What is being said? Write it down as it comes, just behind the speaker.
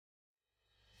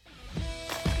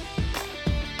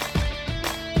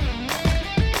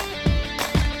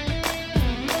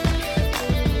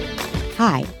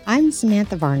Hi, I'm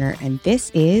Samantha Varner, and this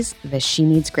is the She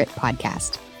Needs Grit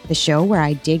podcast, the show where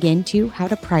I dig into how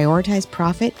to prioritize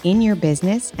profit in your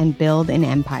business and build an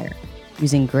empire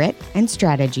using grit and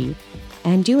strategy,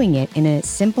 and doing it in a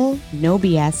simple, no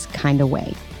BS kind of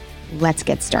way. Let's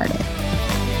get started.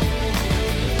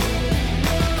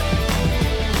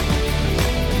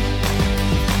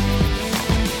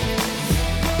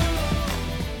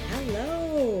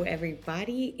 Hello,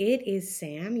 everybody. It is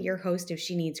Sam, your host of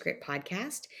She Needs Grit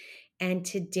podcast. And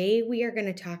today we are going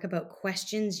to talk about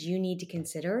questions you need to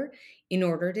consider in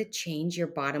order to change your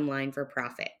bottom line for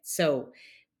profit. So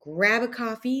grab a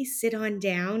coffee, sit on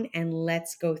down, and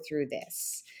let's go through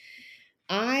this.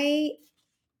 I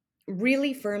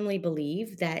really firmly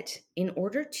believe that in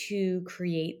order to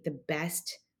create the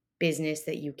best business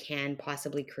that you can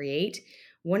possibly create,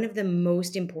 one of the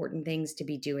most important things to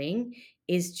be doing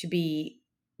is to be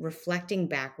reflecting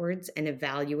backwards and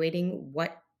evaluating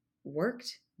what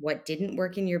worked, what didn't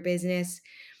work in your business,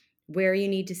 where you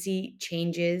need to see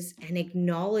changes, and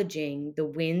acknowledging the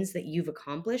wins that you've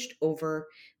accomplished over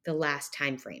the last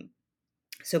time frame.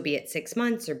 So be it 6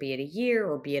 months or be it a year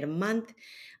or be it a month,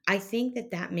 I think that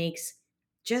that makes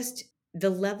just the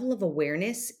level of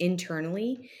awareness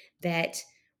internally that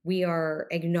we are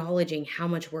acknowledging how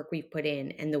much work we've put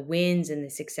in and the wins and the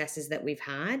successes that we've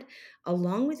had,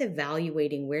 along with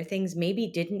evaluating where things maybe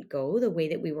didn't go the way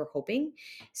that we were hoping,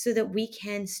 so that we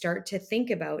can start to think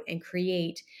about and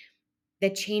create the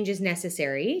changes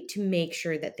necessary to make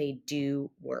sure that they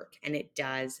do work and it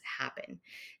does happen.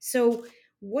 So,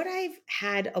 what I've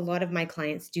had a lot of my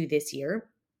clients do this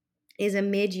year is a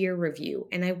mid-year review.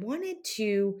 And I wanted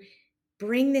to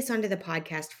bring this onto the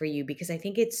podcast for you because I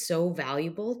think it's so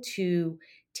valuable to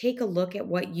take a look at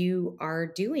what you are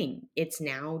doing. It's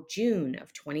now June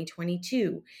of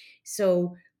 2022.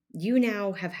 So you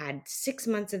now have had 6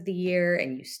 months of the year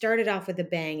and you started off with a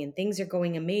bang and things are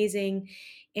going amazing.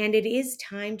 And it is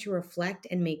time to reflect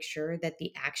and make sure that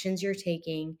the actions you're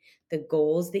taking, the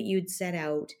goals that you'd set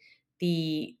out,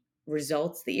 the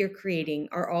results that you're creating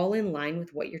are all in line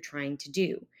with what you're trying to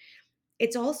do.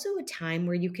 It's also a time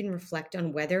where you can reflect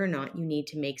on whether or not you need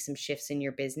to make some shifts in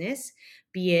your business,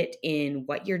 be it in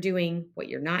what you're doing, what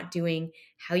you're not doing,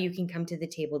 how you can come to the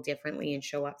table differently and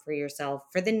show up for yourself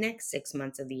for the next 6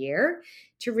 months of the year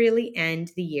to really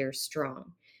end the year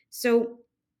strong. So,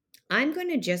 I'm going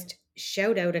to just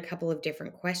shout out a couple of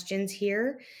different questions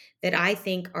here that I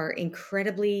think are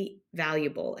incredibly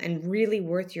valuable and really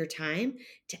worth your time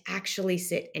to actually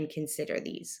sit and consider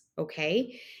these.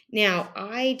 Okay. Now,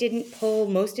 I didn't pull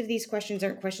most of these questions,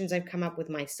 aren't questions I've come up with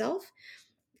myself.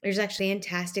 There's actually a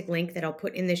fantastic link that I'll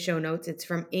put in the show notes. It's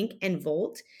from Ink and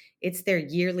Volt. It's their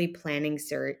yearly planning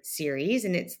series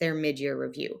and it's their mid-year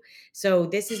review. So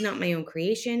this is not my own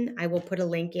creation. I will put a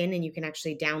link in and you can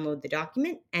actually download the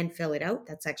document and fill it out.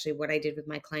 That's actually what I did with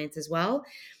my clients as well.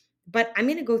 But I'm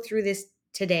going to go through this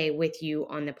today with you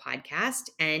on the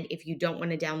podcast. And if you don't want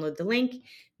to download the link,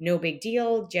 no big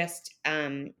deal. Just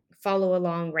follow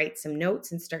along, write some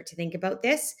notes and start to think about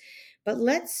this. But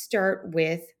let's start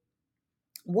with,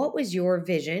 what was your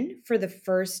vision for the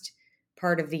first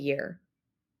part of the year?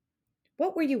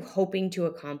 What were you hoping to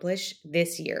accomplish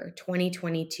this year,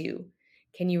 2022?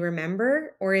 Can you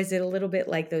remember? Or is it a little bit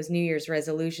like those New Year's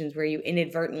resolutions where you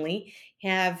inadvertently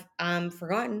have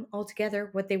forgotten altogether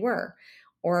what they were?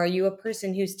 Or are you a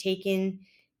person who's taken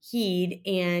heed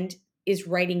and is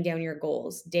writing down your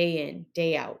goals day in,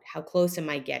 day out? How close am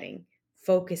I getting?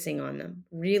 Focusing on them,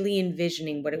 really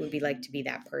envisioning what it would be like to be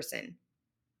that person.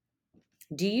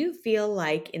 Do you feel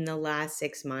like in the last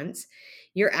 6 months,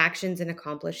 your actions and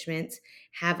accomplishments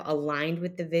have aligned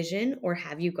with the vision, or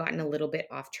have you gotten a little bit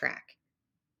off track?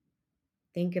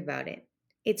 Think about it.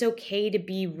 It's okay to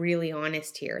be really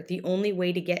honest here. The only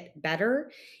way to get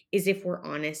better is if we're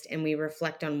honest and we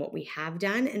reflect on what we have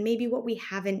done and maybe what we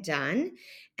haven't done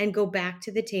and go back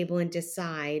to the table and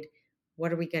decide,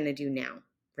 what are we going to do now,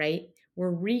 right?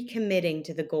 We're recommitting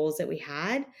to the goals that we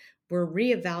had. We're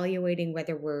reevaluating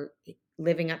whether we're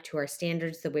living up to our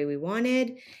standards the way we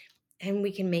wanted, and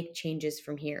we can make changes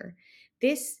from here.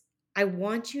 I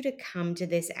want you to come to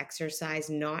this exercise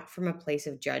not from a place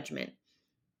of judgment.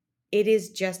 It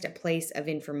is just a place of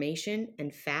information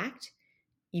and fact,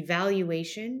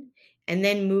 evaluation, and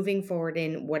then moving forward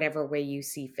in whatever way you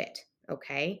see fit.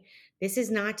 Okay. This is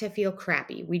not to feel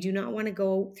crappy. We do not want to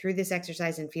go through this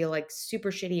exercise and feel like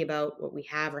super shitty about what we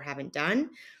have or haven't done.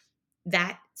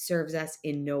 That serves us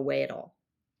in no way at all.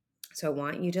 So I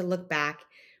want you to look back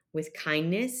with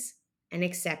kindness and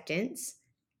acceptance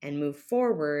and move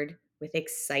forward with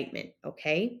excitement.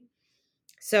 Okay.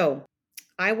 So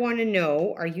I want to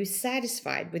know, are you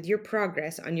satisfied with your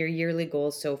progress on your yearly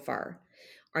goals so far?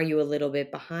 Are you a little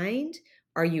bit behind?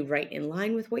 Are you right in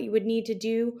line with what you would need to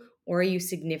do? Or are you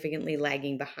significantly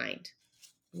lagging behind?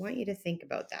 I want you to think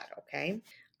about that, okay?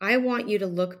 I want you to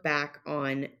look back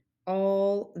on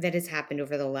all that has happened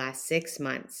over the last 6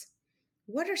 months.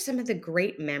 What are some of the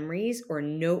great memories or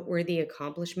noteworthy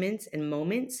accomplishments and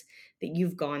moments that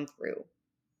you've gone through?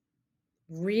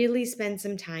 Really spend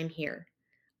some time here.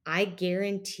 I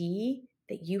guarantee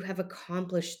that you have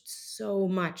accomplished so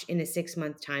much in a 6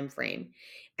 month time frame.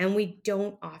 And we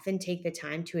don't often take the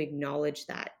time to acknowledge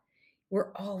that.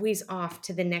 We're always off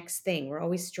to the next thing. We're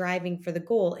always striving for the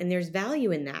goal. And there's value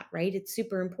in that, right? It's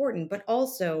super important. But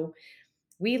also,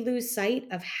 we lose sight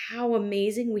of how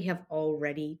amazing we have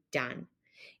already done.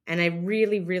 And I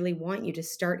really, really want you to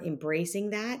start embracing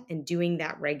that and doing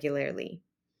that regularly.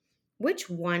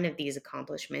 Which one of these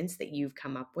accomplishments that you've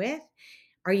come up with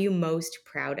are you most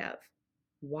proud of?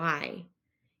 Why?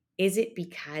 Is it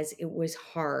because it was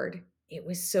hard? It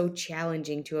was so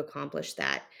challenging to accomplish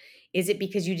that? Is it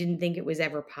because you didn't think it was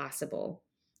ever possible?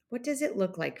 What does it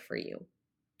look like for you?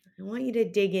 I want you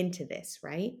to dig into this,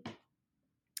 right?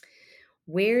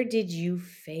 Where did you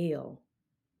fail?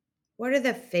 What are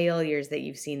the failures that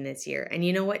you've seen this year? And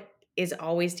you know what is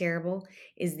always terrible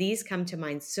is these come to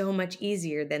mind so much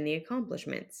easier than the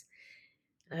accomplishments.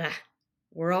 Ugh,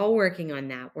 we're all working on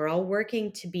that. We're all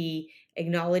working to be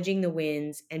acknowledging the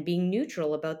wins and being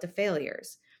neutral about the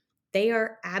failures. They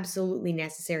are absolutely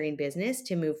necessary in business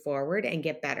to move forward and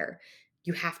get better.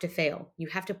 You have to fail. You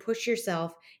have to push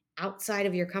yourself outside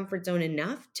of your comfort zone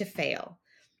enough to fail.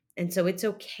 And so it's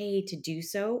okay to do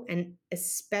so. And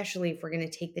especially if we're going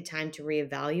to take the time to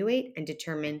reevaluate and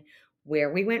determine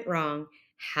where we went wrong,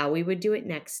 how we would do it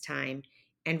next time,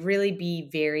 and really be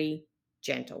very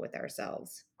gentle with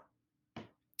ourselves.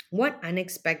 What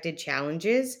unexpected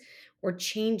challenges or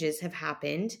changes have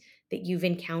happened that you've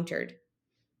encountered?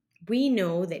 We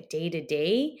know that day to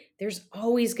day, there's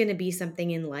always going to be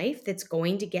something in life that's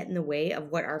going to get in the way of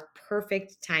what our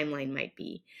perfect timeline might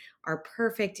be, our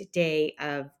perfect day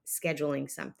of scheduling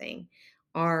something,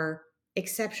 our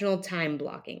exceptional time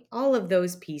blocking, all of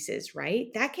those pieces,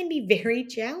 right? That can be very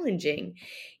challenging.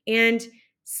 And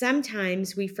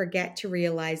sometimes we forget to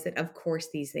realize that, of course,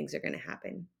 these things are going to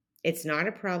happen. It's not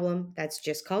a problem. That's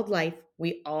just called life.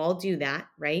 We all do that,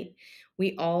 right?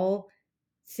 We all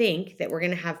think that we're going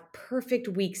to have perfect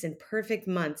weeks and perfect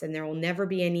months and there will never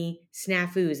be any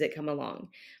snafus that come along.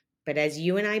 But as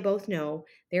you and I both know,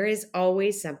 there is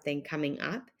always something coming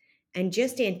up, and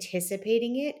just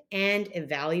anticipating it and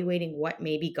evaluating what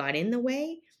maybe got in the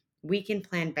way, we can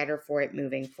plan better for it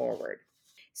moving forward.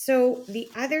 So, the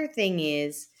other thing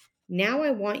is, now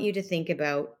I want you to think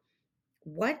about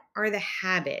what are the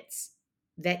habits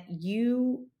that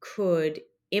you could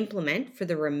implement for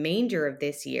the remainder of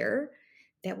this year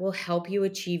that will help you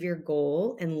achieve your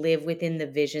goal and live within the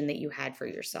vision that you had for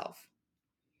yourself?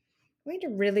 I'm going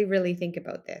to really, really think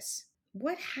about this.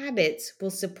 What habits will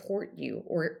support you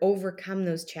or overcome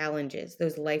those challenges,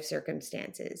 those life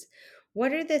circumstances?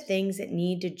 What are the things that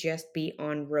need to just be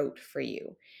en route for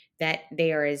you? That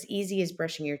they are as easy as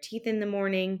brushing your teeth in the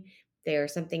morning. They are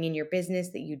something in your business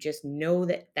that you just know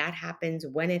that that happens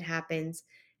when it happens.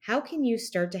 How can you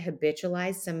start to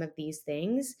habitualize some of these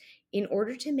things in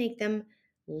order to make them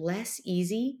less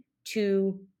easy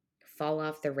to fall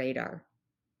off the radar?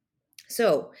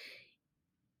 So,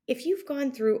 if you've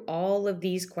gone through all of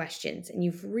these questions and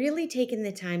you've really taken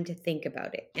the time to think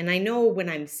about it, and I know when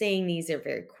I'm saying these are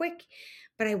very quick,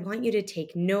 but I want you to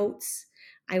take notes.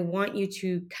 I want you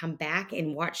to come back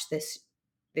and watch this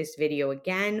video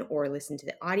again or listen to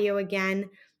the audio again.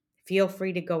 Feel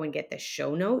free to go and get the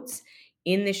show notes.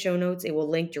 In the show notes, it will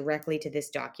link directly to this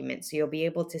document. So you'll be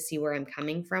able to see where I'm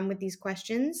coming from with these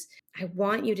questions. I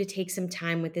want you to take some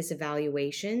time with this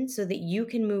evaluation so that you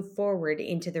can move forward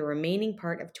into the remaining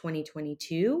part of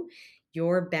 2022,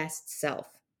 your best self.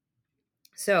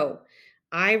 So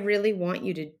I really want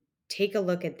you to take a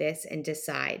look at this and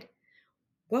decide,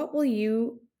 what will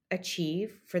you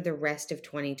achieve for the rest of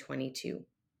 2022?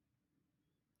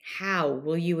 How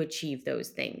will you achieve those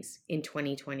things in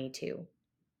 2022?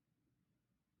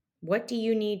 What do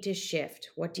you need to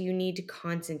shift? What do you need to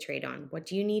concentrate on? What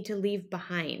do you need to leave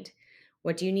behind?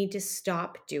 What do you need to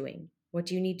stop doing? What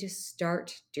do you need to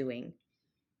start doing?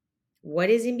 What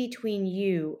is in between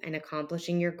you and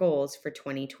accomplishing your goals for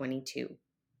 2022?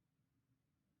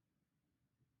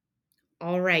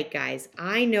 All right, guys,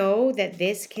 I know that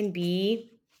this can be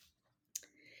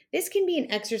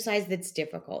an exercise that's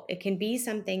difficult. It can be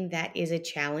something that is a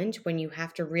challenge when you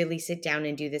have to really sit down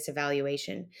and do this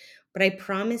evaluation. But I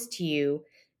promise to you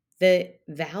The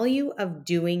value of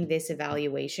doing this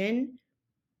evaluation,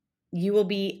 you will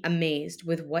be amazed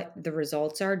with what the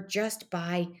results are just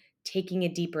by taking a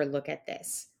deeper look at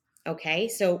this. Okay,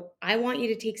 so I want you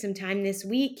to take some time this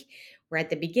week. We're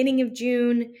at the beginning of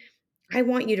June. I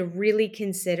want you to really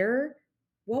consider,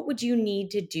 what would you need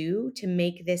to do to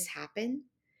make this happen?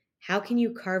 How can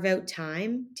you carve out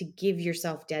time to give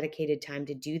yourself dedicated time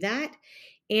to do that?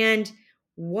 And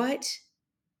what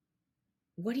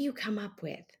do you come up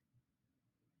with?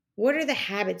 What are the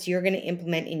habits you're going to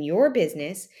implement in your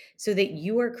business so that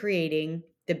you are creating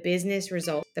the business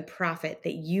result, the profit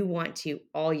that you want to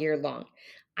all year long?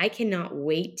 I cannot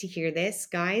wait to hear this,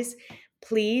 guys.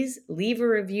 Please leave a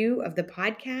review of the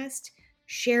podcast.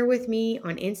 Share with me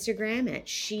on Instagram at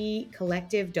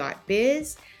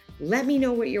shecollective.biz. Let me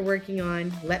know what you're working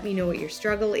on. Let me know what your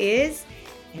struggle is.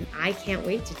 And I can't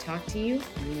wait to talk to you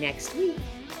next week.